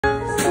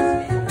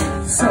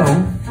So,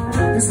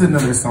 this is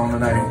another song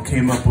that I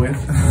came up with,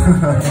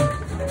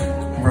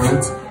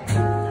 wrote,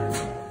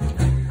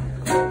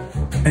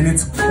 and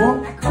it's,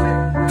 well,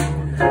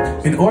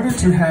 in order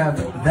to have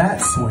that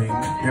swing,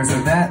 there's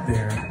a that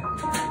there.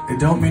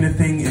 It don't mean a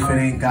thing if it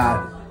ain't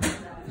got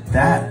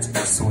that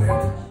swing.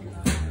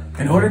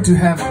 In order to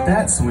have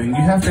that swing,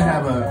 you have to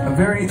have a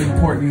very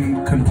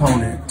important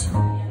component.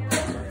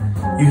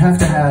 You have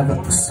to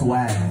have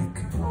swag.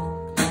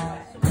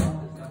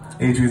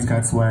 Adrien's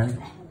got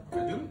swag.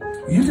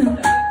 You do.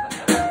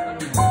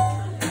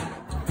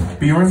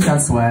 Bjorn's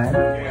got swag.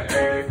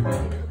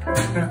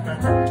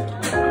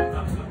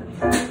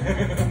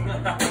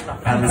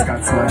 Alice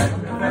got swag.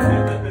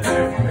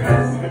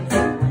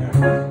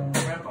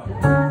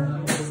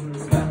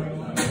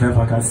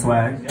 Grandpa got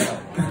swag.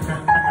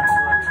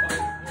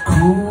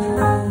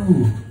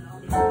 Cool.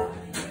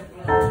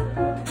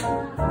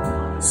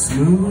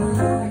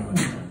 Smooth.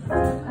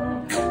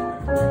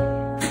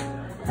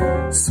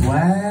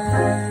 Swag.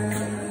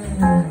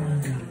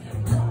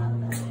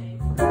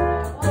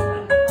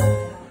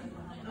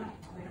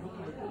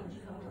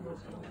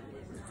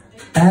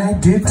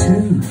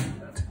 Attitude.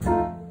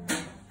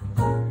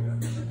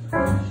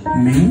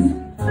 Me?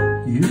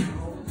 You?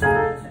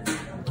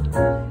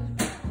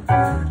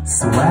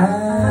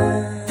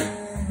 Swag.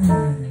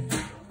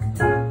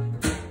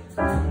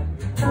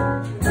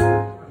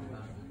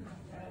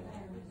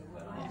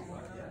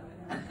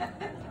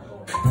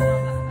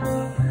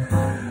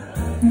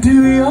 Do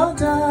you all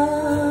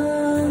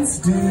dance?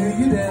 Do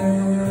you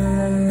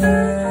dance?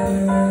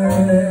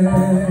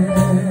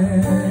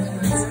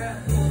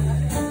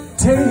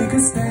 Take a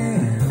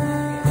stand.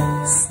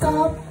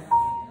 Stop.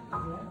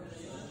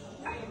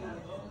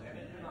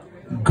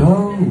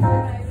 Go.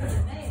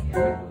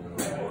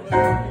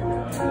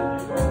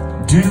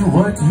 Do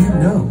what you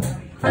know.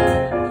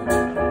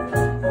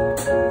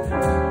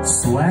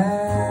 Swag.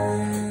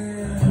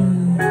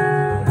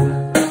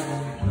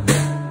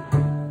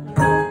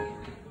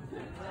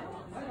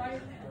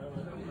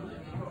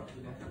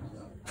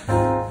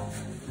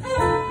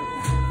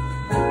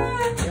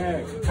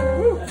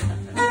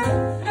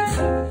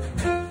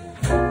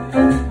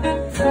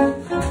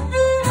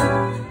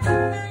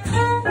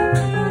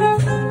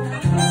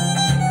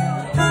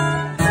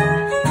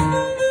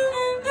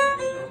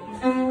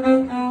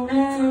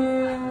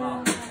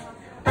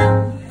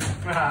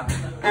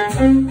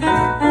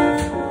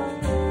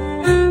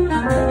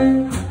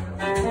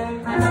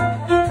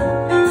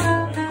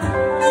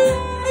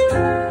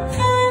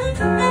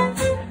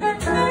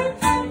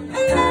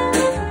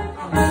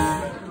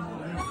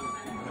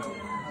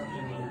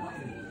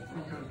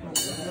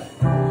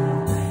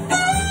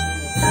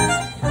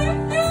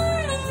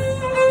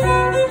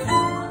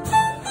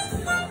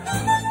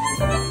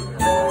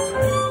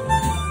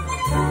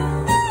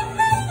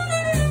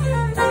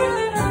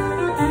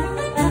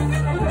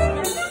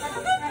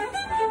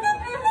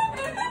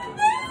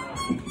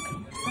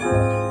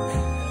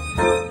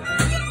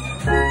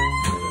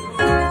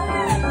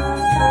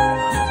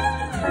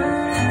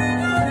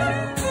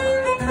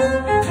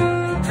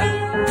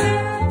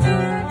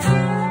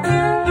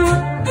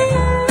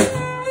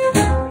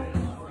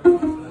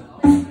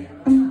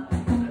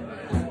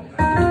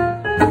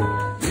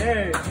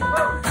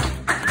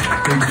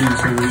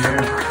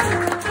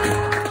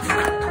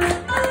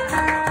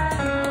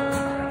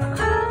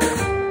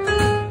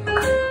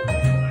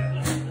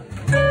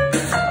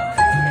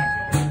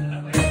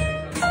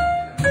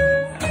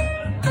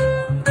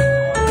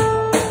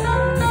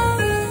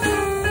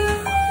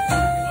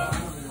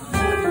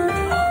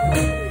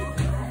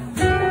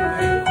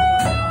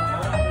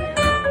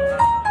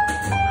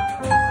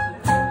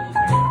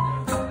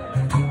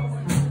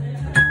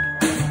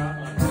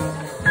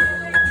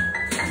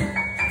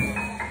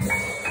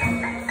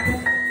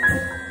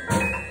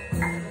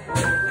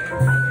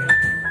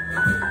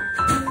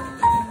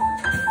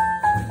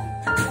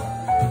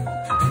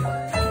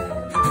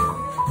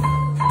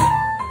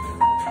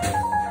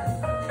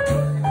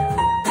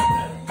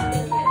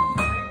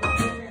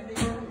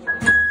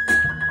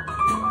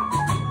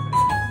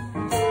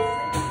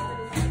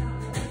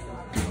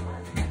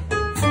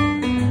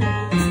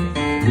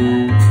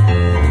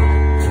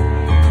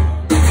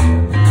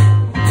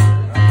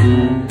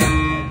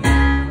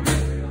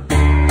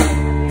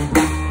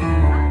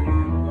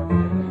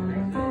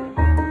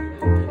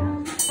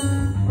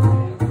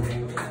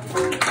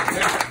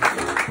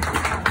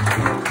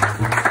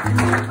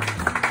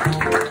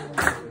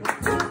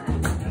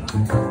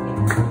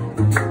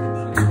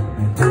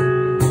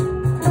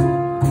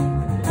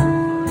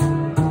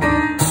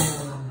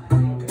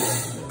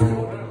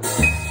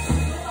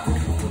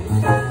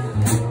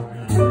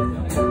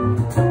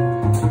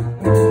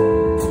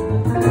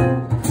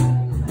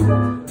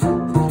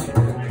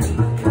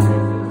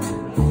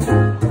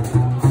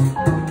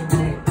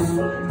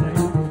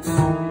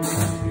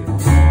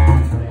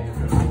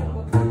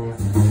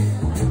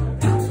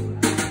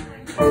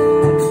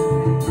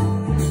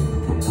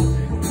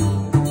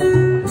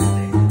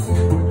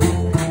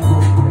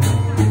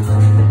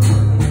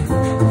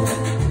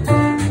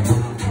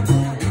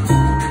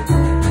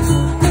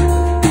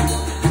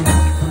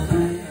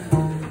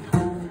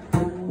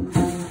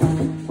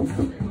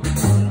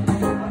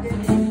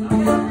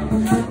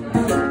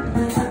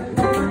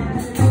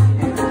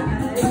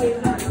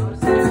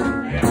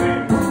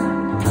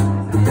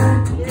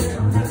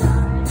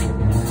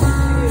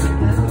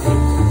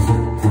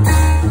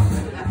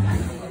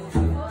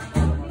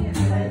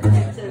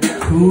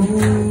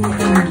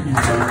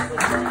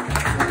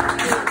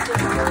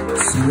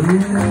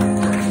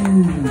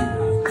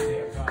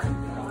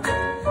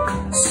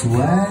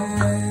 Swag.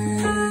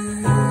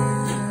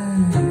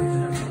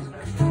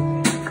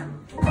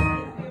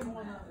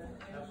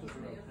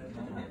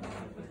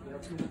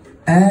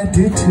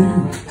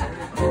 Attitude.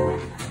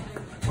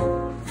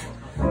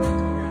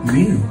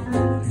 Me,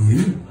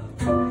 you.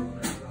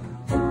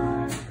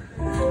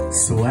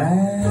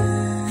 Swag.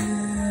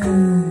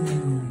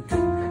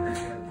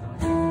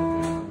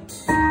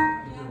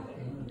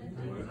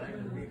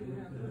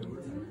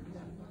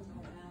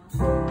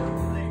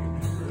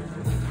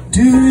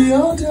 Do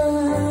your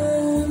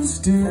dance,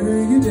 do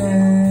your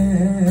dance.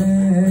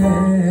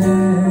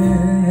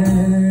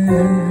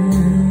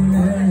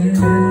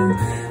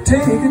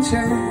 Take a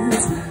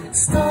chance,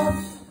 stop,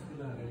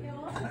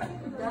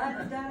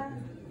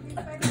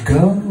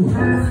 go.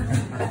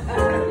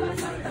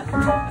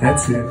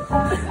 That's it.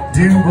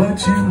 Do what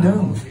you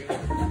know.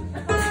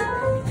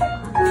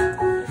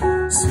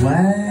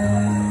 Swag.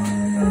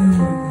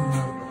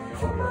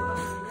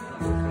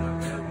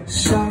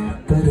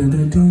 Sharp,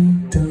 ba-da-da-dee.